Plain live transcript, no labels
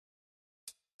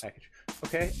Package.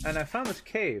 Okay, and I found this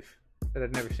cave that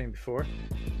I'd never seen before,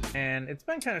 and it's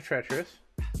been kind of treacherous.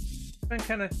 It's been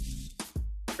kind of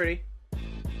pretty.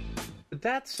 But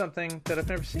that's something that I've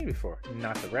never seen before.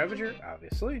 Not the Ravager,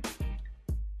 obviously.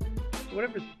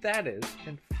 Whatever that is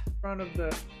in front of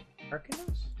the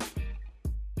Arcanos?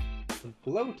 The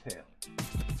glowtail.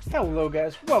 Hello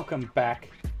guys, welcome back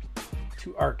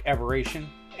to ARK Aberration.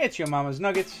 It's your mama's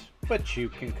Nuggets, but you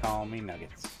can call me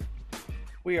Nuggets.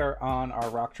 We are on our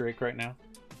rock drake right now.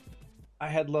 I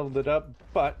had leveled it up,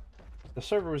 but the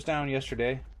server was down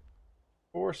yesterday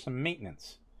for some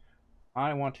maintenance.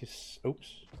 I want to... Oops.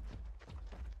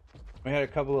 We had a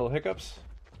couple little hiccups.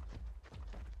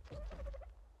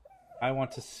 I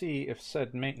want to see if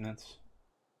said maintenance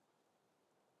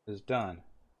is done.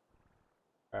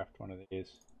 Craft one of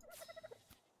these.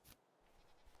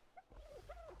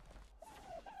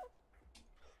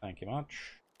 Thank you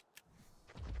much.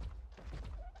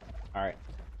 Alright.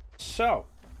 So,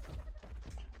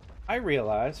 I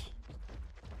realize,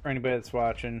 for anybody that's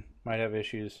watching, might have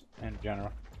issues in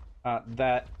general,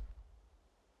 that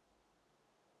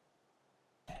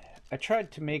I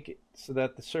tried to make it so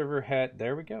that the server had...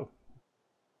 There we go.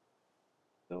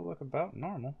 Still look about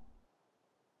normal.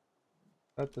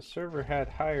 That the server had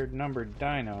higher numbered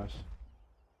dinos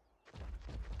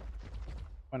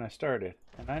when I started.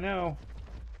 And I know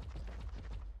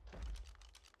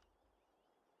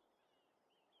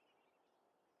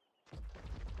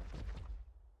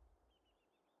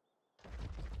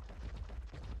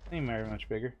seem very much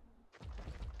bigger.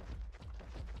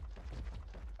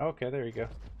 Okay, there you go.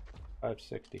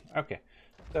 560. Okay,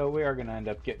 so we are going to end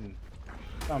up getting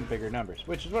some bigger numbers,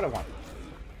 which is what I wanted.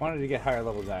 Wanted to get higher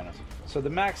level dinos. So the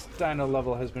max dino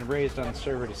level has been raised on the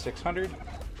server to 600.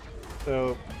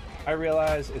 So I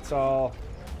realize it's all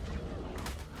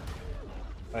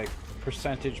like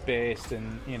percentage based,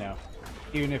 and you know,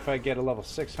 even if I get a level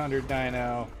 600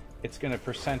 dino, it's going to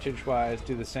percentage wise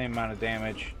do the same amount of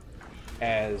damage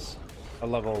as a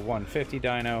level 150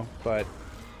 dino, but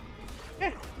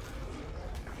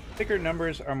bigger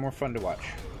numbers are more fun to watch.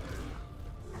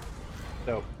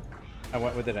 So I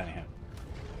went with it anyhow.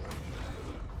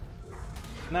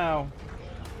 Now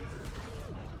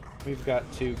we've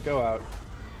got to go out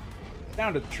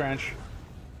down to the trench.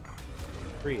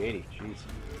 380, jeez,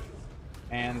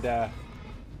 and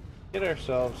get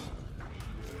ourselves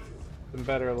some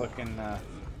better looking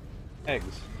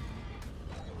eggs.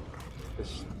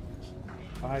 This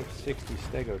 560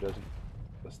 stego doesn't.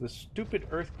 It's the stupid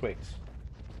earthquakes,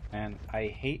 and I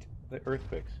hate the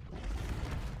earthquakes.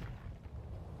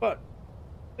 But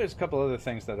there's a couple other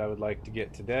things that I would like to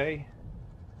get today.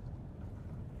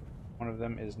 One of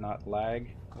them is not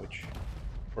lag, which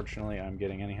fortunately I'm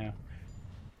getting anyhow.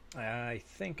 I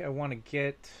think I want to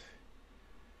get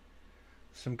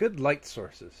some good light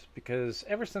sources, because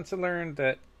ever since I learned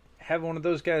that having one of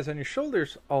those guys on your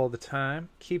shoulders all the time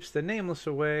keeps the nameless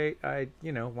away, I,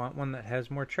 want one that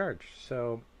has more charge.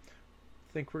 So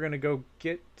I think we're going to go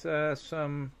get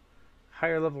some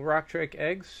higher level rock drake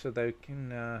eggs so that we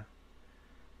can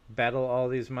battle all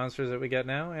these monsters that we get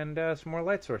now, and some more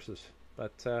light sources.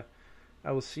 But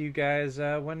I will see you guys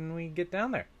when we get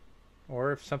down there,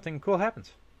 or if something cool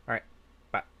happens. Alright,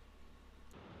 bye.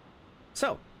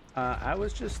 So, I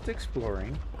was just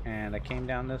exploring, and I came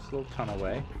down this little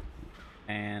tunnelway,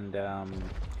 and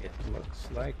it looks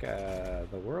like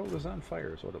the world is on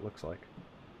fire is what it looks like.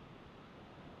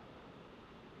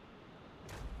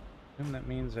 And that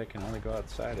means I can only go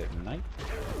outside at night.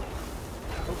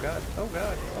 Oh god, oh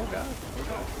god, oh god, oh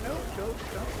god, no, no, no,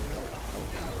 no, oh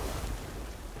god.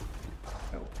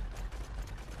 No.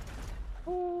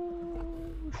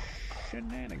 Oh,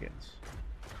 shenanigans.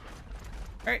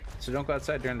 Alright, so don't go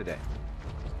outside during the day.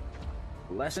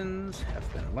 Lessons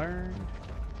have been learned.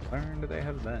 Learned they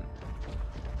have been.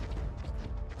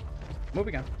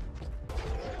 Moving on.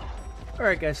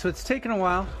 Alright guys, so it's taken a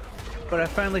while, but I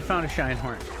finally found a shine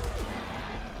horn.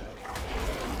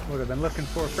 What I've been looking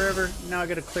for forever. Now I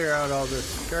gotta clear out all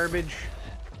this garbage.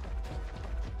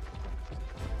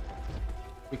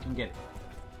 We can get it,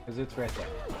 because it's right there.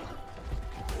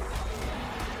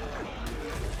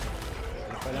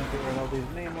 If I don't get rid of all these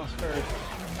nameless first,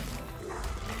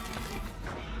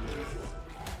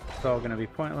 it's all gonna be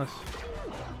pointless.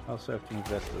 Also have to move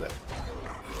this to there.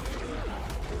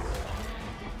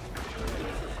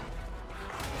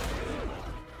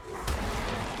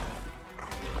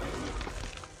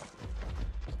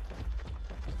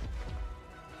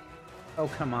 Oh,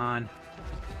 come on.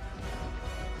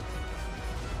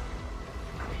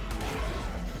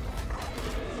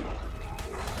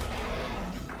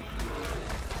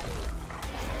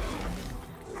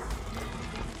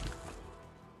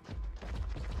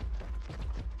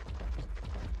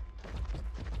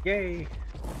 Yay!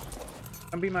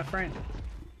 Come be my friend.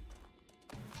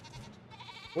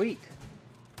 Wait.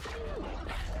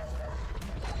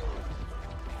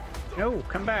 No,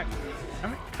 come back.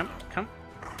 Come.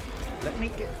 Let me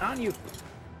get on you.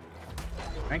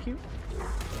 Thank you.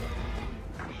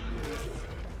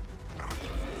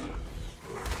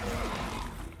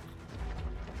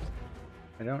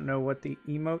 I don't know what the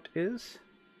emote is,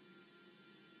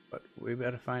 but we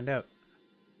better find out.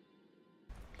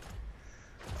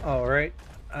 Alright,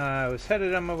 I was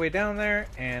headed on my way down there,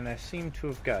 and I seem to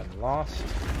have gotten lost,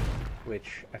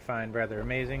 which I find rather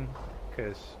amazing,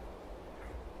 because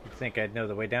you'd think I'd know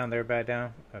the way down there by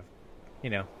now. I've, you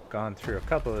know, gone through a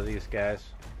couple of these guys,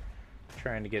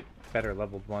 trying to get better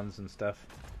leveled ones and stuff.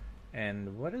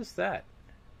 And what is that?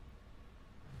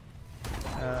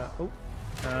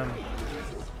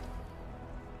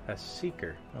 A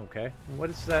seeker. Okay. What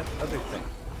is that other thing?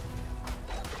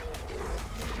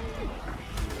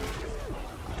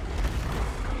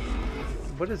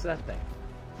 What is that thing?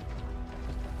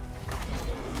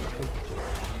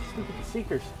 Stupid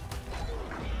seekers.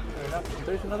 Fair enough.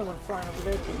 There's another one flying over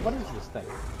there too. What is this thing?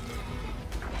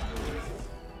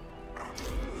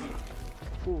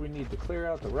 Ooh, we need to clear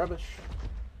out the rubbish.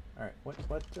 Alright, what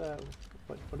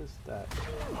is that?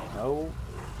 No.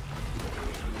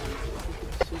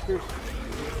 Seekers.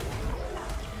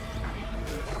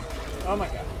 Oh my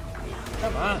god.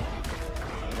 Come on.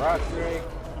 Rock Ray.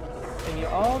 Can you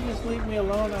all just leave me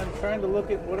alone? I'm trying to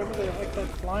look at whatever the heck that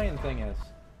flying thing is.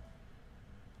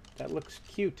 That looks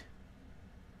cute.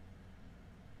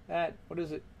 What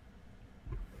is it?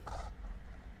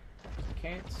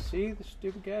 Can't see, the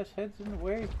stupid guy's head's in the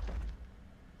way.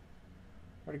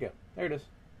 Where'd it go? There it is.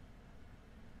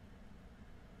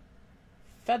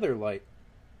 Featherlight.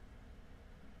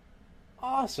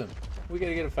 Awesome. We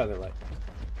gotta get a featherlight.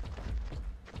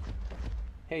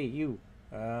 Hey, you.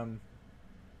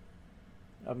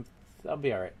 I'll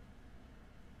be alright.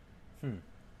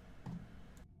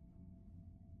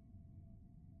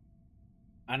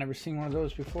 I never seen one of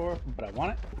those before, but I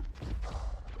want it.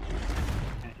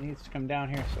 And it needs to come down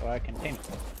here so I can tame it.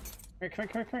 Come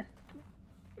here.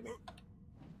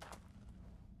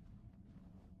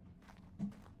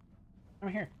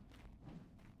 Come here.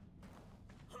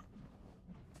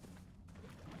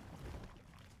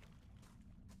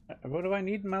 What do I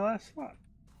need in my last slot?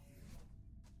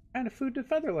 What kind of food do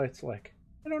featherlights like?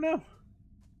 I don't know.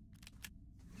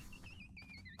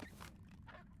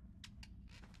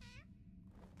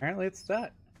 Apparently it's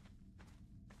that.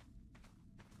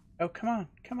 Oh, come on.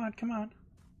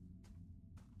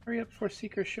 Hurry up before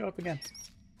seekers show up again.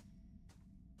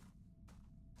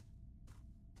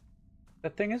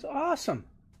 That thing is awesome.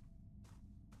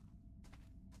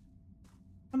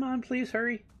 Come on, please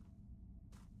hurry.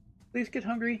 Please get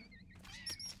hungry.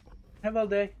 Have all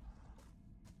day.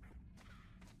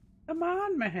 Come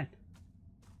on, man.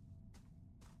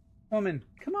 Woman,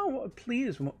 come on,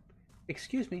 please.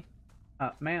 Excuse me.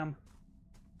 Ma'am.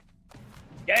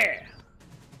 Yeah!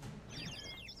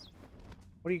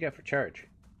 What do you got for charge?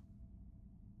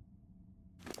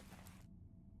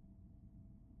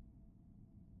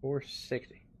 $460.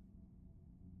 You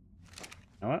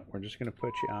know what? We're just going to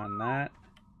put you on that.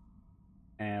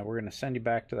 And we're going to send you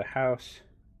back to the house.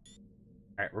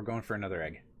 Alright, we're going for another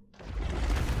egg.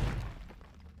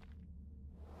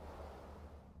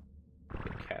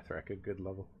 Cathrack, a good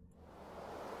level.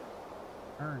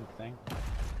 Earned thing.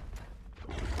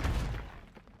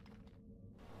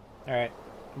 Alright,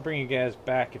 I'll bring you guys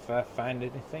back if I find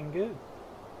anything good.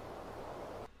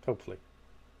 Hopefully.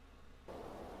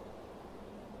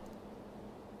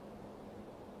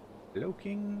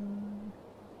 Looking.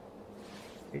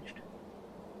 Aged.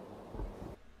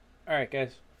 Alright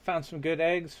guys, found some good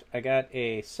eggs. I got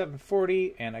a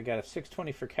 740 and I got a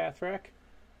 620 for Cathrack,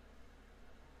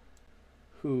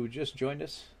 who just joined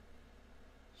us.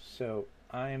 So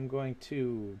I am going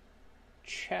to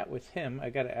chat with him. I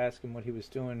gotta ask him what he was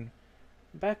doing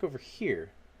back over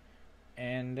here.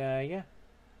 And yeah,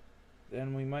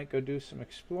 then we might go do some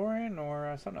exploring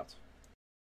or something else.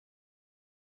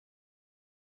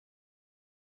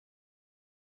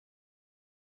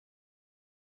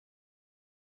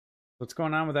 What's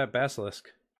going on with that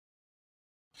basilisk?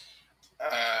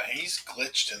 He's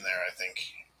glitched in there, I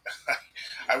think.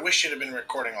 I wish it had been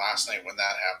recording last night when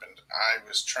that happened. I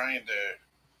was trying to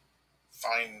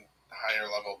find higher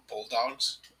level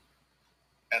bulldogs,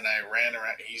 and I ran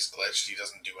around. He's glitched. He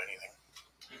doesn't do anything.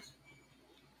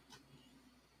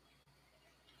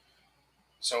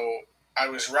 So I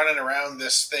was running around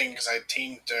this thing because I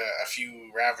tamed a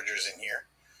few Ravagers in here,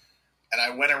 and I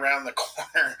went around the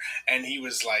corner, and he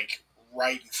was like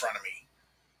right in front of me.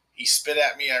 He spit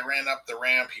at me. I ran up the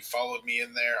ramp. He followed me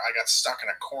in there. I got stuck in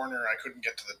a corner. I couldn't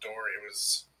get to the door. It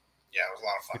was, yeah, it was a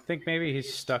lot of You fun. think maybe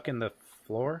he's stuck in the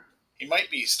floor? He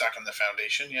might be stuck in the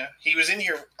foundation. Yeah, he was in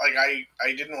here. Like I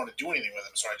didn't want to do anything with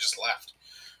him, so I just left.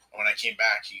 And when I came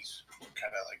back, he's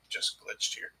kind of like just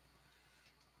glitched here.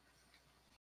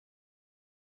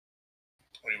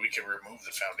 I mean, we could remove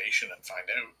the foundation and find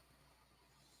out.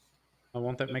 Oh,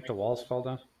 won't that make the walls fall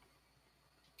down?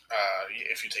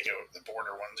 If you take out the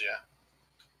border ones, yeah.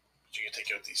 But you can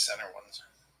take out these center ones.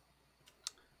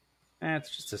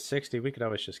 It's just a 60. We could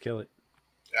always just kill it.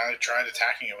 I tried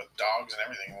attacking it with dogs and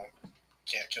everything. Well,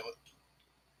 can't kill it.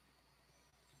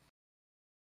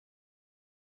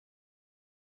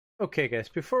 Okay, guys,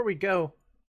 before we go,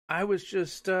 I was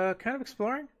just kind of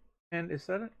exploring. And is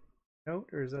that a note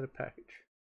or is that a package?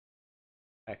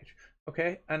 Package.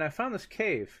 Okay, and I found this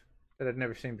cave that I'd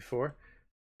never seen before.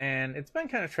 And it's been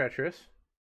kind of treacherous.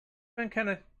 It's been kind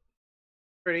of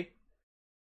pretty.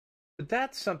 But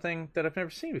that's something that I've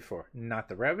never seen before. Not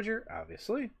the Ravager,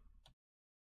 obviously.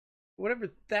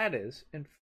 Whatever that is in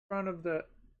front of the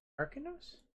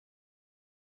Arcanos?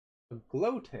 A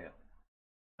glowtail.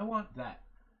 I want that.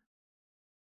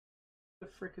 The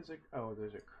frick is it? Oh,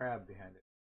 there's a crab behind it.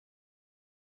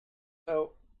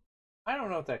 So, I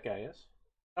don't know what that guy is.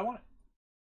 I want it.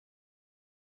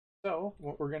 So,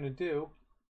 what we're going to do,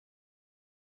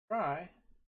 try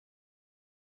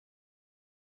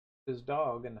this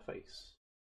dog in the face.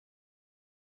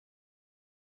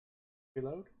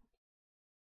 Reload.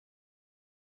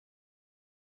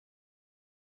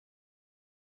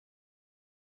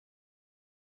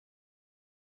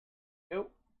 Go.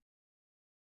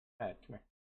 Come here.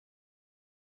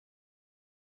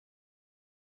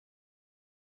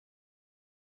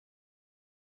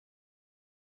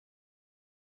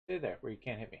 Stay there where you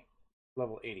can't hit me.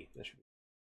 Level 80. That should be.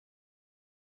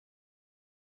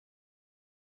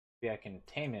 Maybe I can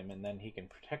tame him and then he can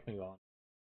protect me while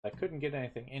I couldn't get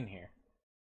anything in here.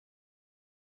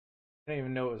 I didn't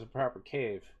even know it was a proper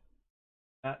cave.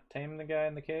 Not tame the guy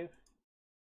in the cave?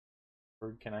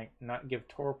 Or can I not give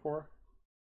torpor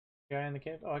the guy in the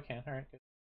cave? Oh, I can. Alright, good.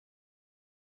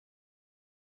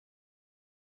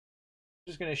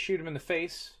 Just gonna shoot him in the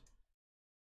face.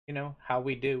 You know, how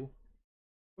we do.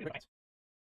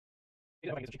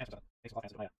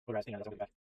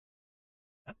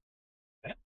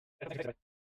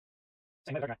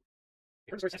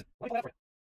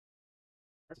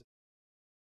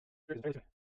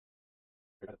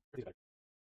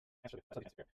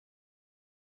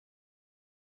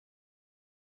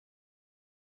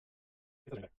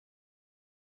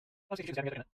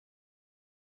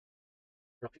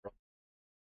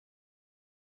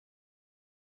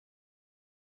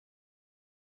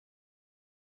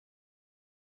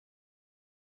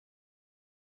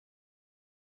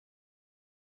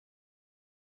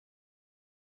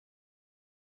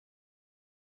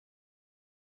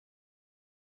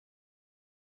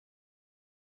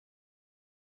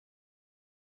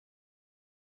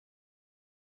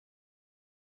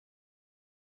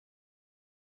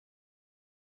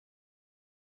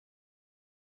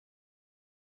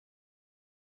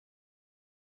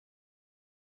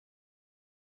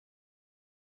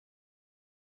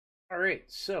 Alright,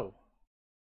 so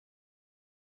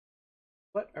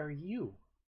what are you?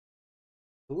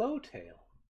 Glowtail.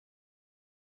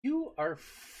 You are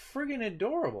friggin'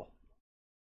 adorable.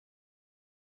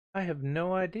 I have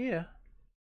no idea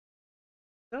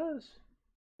it does,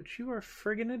 but you are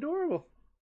friggin' adorable.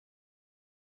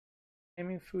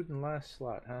 Aiming food in last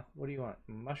slot, huh? What do you want?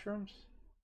 Mushrooms?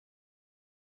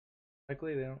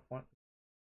 Likely they don't want.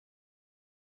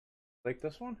 Like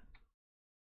this one?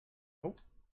 Oh.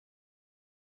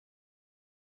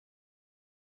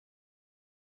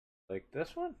 Like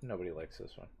this one? Nobody likes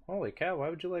this one. Holy cow, why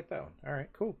would you like that one?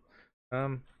 Alright, cool.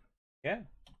 Yeah.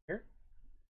 Here.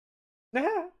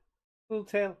 Ah! Little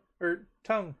tail. Or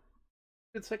tongue.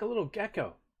 It's like a little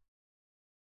gecko.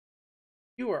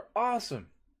 You are awesome.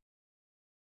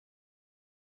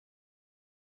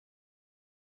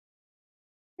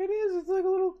 It is. It's like a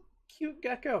little cute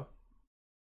gecko.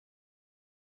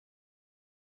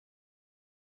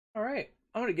 Alright.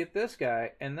 I'm gonna get this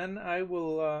guy, and then I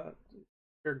will,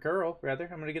 or girl, rather.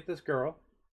 I'm gonna get this girl.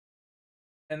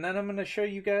 And then I'm gonna show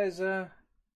you guys,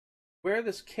 where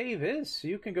this cave is, so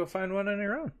you can go find one on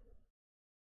your own.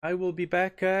 I will be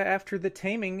back, after the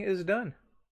taming is done.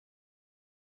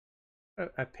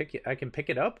 I can pick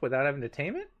it up without having to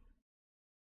tame it?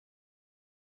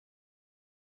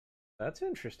 That's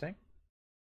interesting.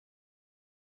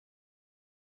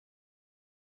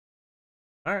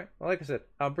 Alright, well, like I said,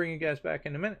 I'll bring you guys back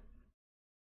in a minute.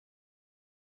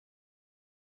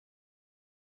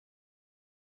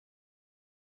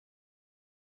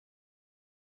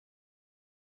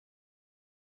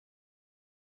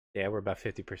 Yeah, we're about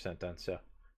 50% done, so a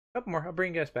couple more. I'll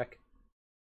bring you guys back.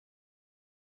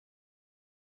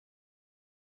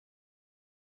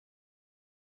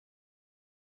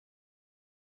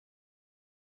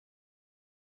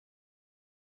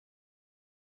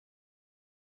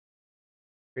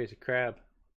 Crazy crab.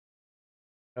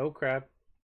 No crab.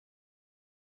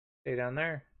 Stay down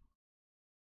there.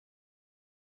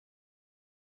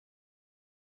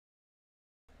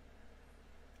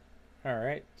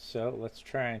 Alright, so let's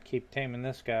try and keep taming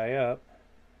this guy up.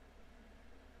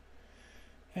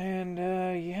 And,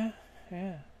 yeah.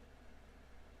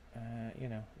 You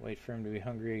know, wait for him to be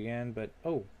hungry again, but,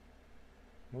 oh,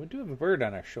 we do have a bird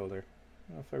on our shoulder.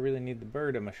 I don't know if I really need the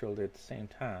bird on my shoulder at the same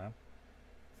time.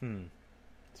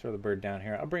 Throw the bird down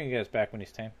here. I'll bring you guys back when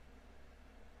he's tame.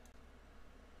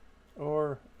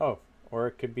 Or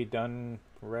it could be done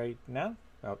right now.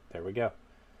 Oh, there we go.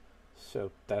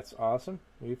 So that's awesome.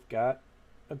 We've got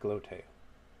a glowtail.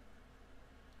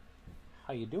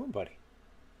 How you doing, buddy?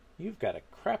 You've got a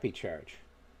crappy charge.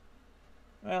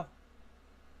 Well,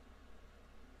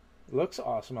 looks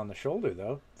awesome on the shoulder,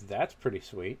 though. That's pretty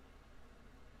sweet.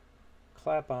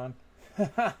 Clap on.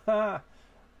 Ah,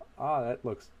 that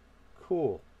looks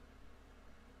cool.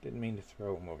 Didn't mean to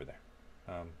throw him over there.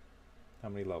 How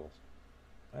many levels?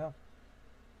 Well,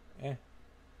 he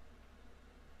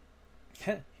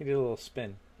did a little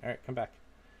spin. Alright, come back.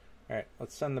 Alright,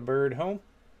 let's send the bird home.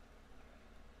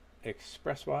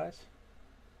 Expresswise.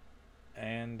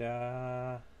 And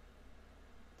let's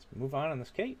move on in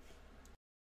this cave.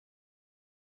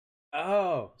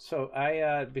 Oh, so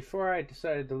I before I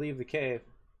decided to leave the cave,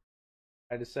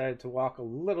 I decided to walk a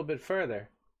little bit further.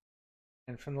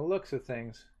 And from the looks of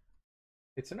things,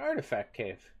 it's an artifact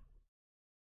cave.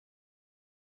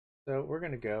 So we're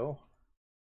going to go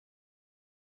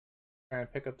try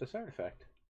and pick up this artifact.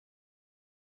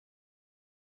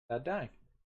 Without dying,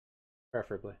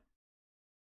 preferably.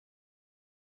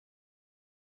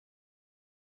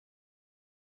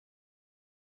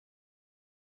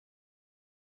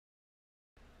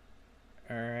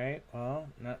 Alright, well,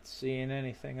 not seeing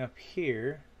anything up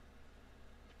here.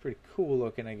 It's pretty cool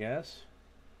looking, I guess.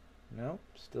 Nope,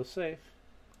 still safe.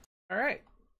 Alright,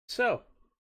 so,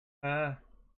 apparently,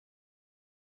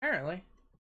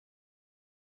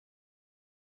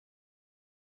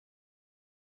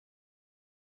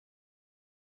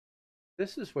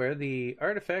 this is where the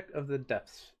artifact of the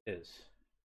depths is.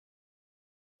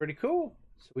 Pretty cool.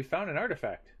 So we found an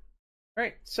artifact.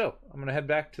 Alright, so I'm going to head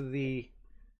back to the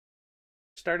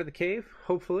start of the cave,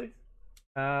 hopefully.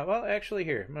 Well, actually,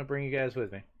 here, I'm going to bring you guys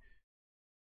with me.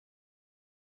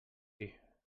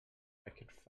 I can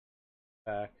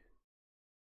back.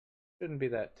 Shouldn't be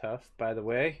that tough, by the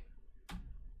way.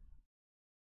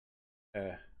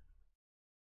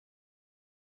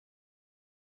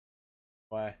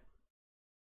 Why?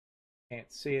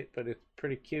 Can't see it, but it's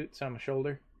pretty cute. It's on my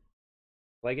shoulder.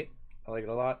 Like it. I like it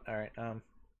a lot. Alright,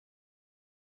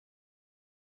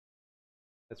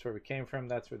 that's where we came from.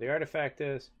 That's where the artifact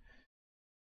is.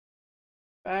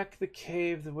 Back the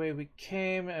cave the way we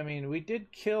came. I mean, we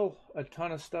did kill a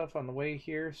ton of stuff on the way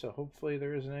here, so hopefully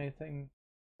there isn't anything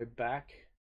back.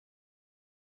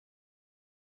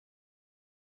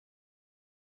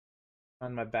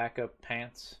 On my backup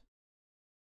pants.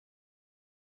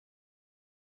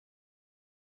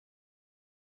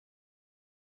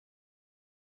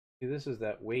 See, this is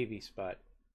that wavy spot.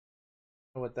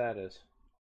 I don't know what that is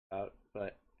about,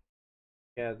 but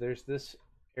yeah, there's this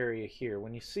area here.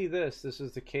 When you see this, this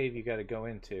is the cave you got to go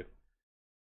into.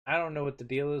 I don't know what the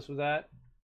deal is with that,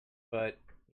 but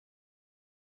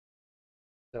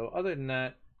so other than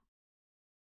that,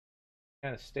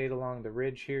 kind of stayed along the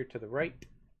ridge here to the right.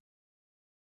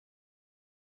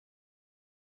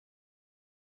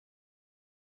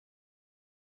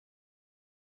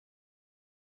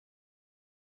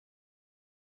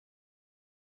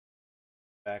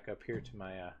 Back up here to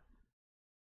my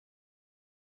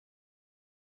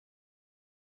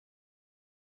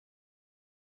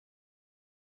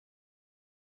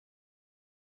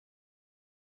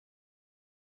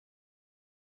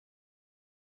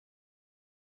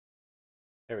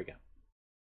there we go.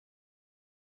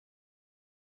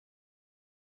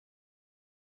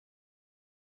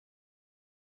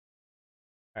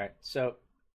 All right, so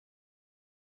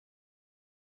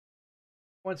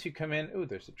once you come in, ooh,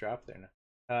 there's a drop there now.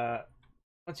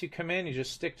 Once you come in, you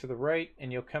just stick to the right,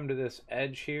 and you'll come to this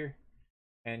edge here,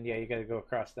 and yeah, you got to go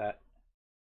across that.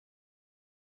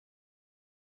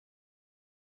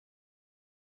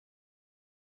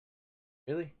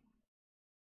 Really?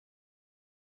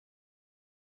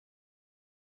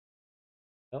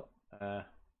 Oh,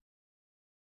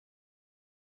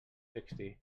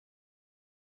 60.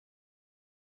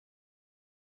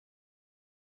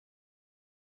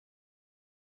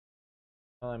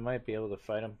 Well, I might be able to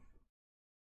fight him.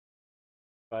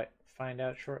 But find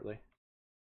out shortly.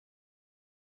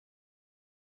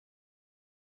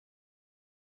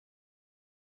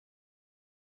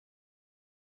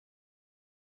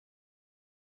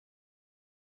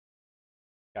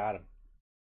 Got him.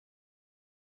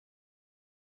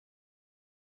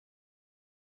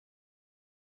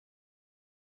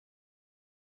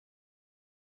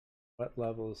 What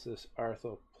level is this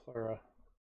Arthroplura?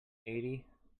 80?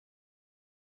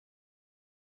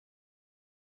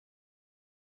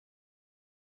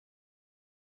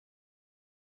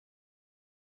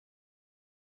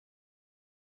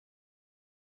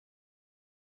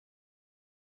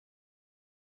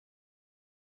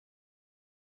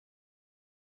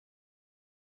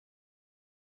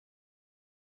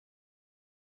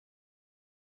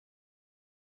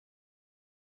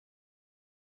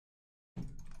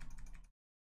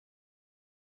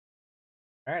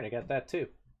 Alright, I got that too.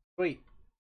 Sweet.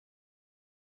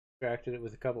 Extracted it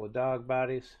with a couple of dog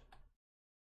bodies.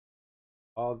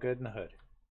 All good in the hood.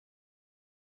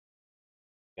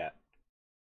 Got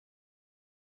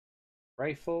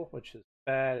rifle, which is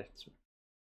bad. It's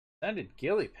extended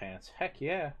ghillie pants. Heck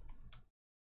yeah.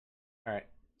 Alright.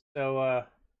 So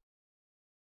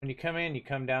when you come in, you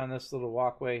come down this little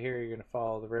walkway here, you're gonna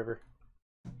follow the river.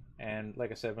 And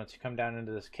like I said, once you come down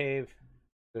into this cave,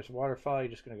 there's a waterfall,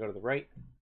 you're just gonna go to the right.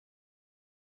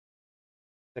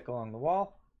 Stick along the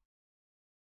wall.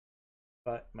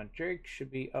 But my jig should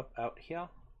be up out here.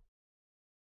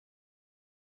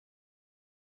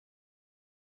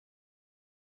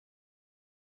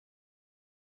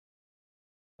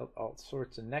 Felt all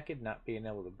sorts of naked, not being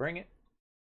able to bring it.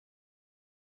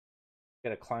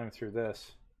 Gotta climb through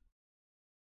this.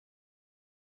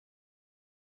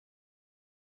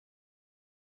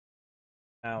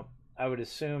 Now, I would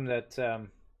assume that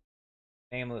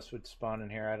Nameless would spawn in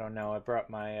here. I don't know. I brought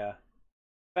my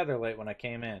Featherlight when I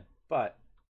came in, but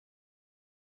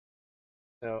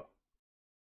so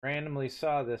randomly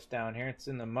saw this down here. It's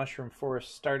in the Mushroom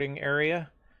Forest starting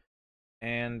area,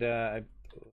 and I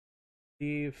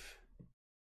believe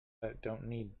I don't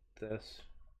need this.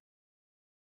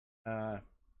 Yeah,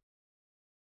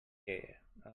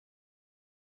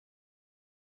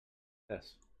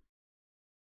 this.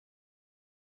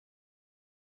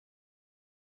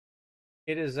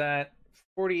 It is at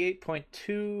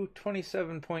 48.2,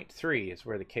 27.3 is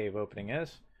where the cave opening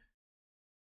is.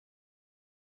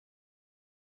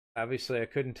 Obviously, I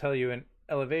couldn't tell you an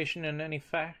elevation in any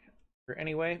fact or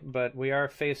any way, but we are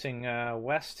facing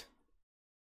west.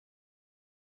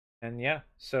 And yeah,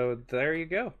 so there you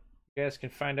go. You guys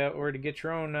can find out where to get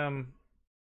your own, I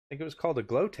think it was called a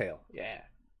glowtail. Yeah,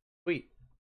 sweet.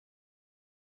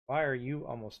 Why are you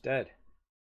almost dead?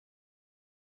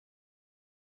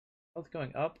 Health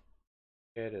going up?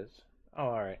 Yeah, it is. Oh,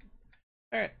 alright.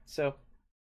 Alright, so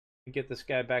get this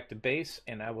guy back to base,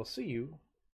 and I will see you.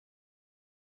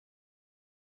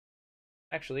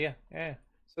 Actually, yeah.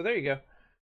 So there you go.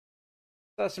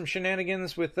 Saw some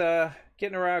shenanigans with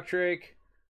getting a rock drake,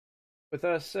 with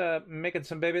us making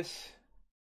some babies.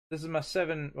 This is my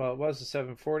it was a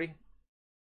 740.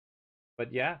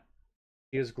 But yeah,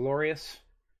 he is glorious.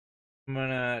 I'm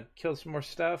gonna kill some more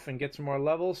stuff and get some more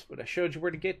levels, but I showed you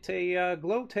where to get a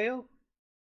glowtail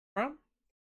from.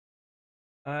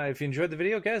 If you enjoyed the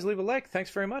video, guys, leave a like. Thanks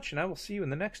very much, and I will see you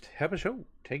in the next episode.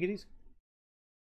 Take it easy.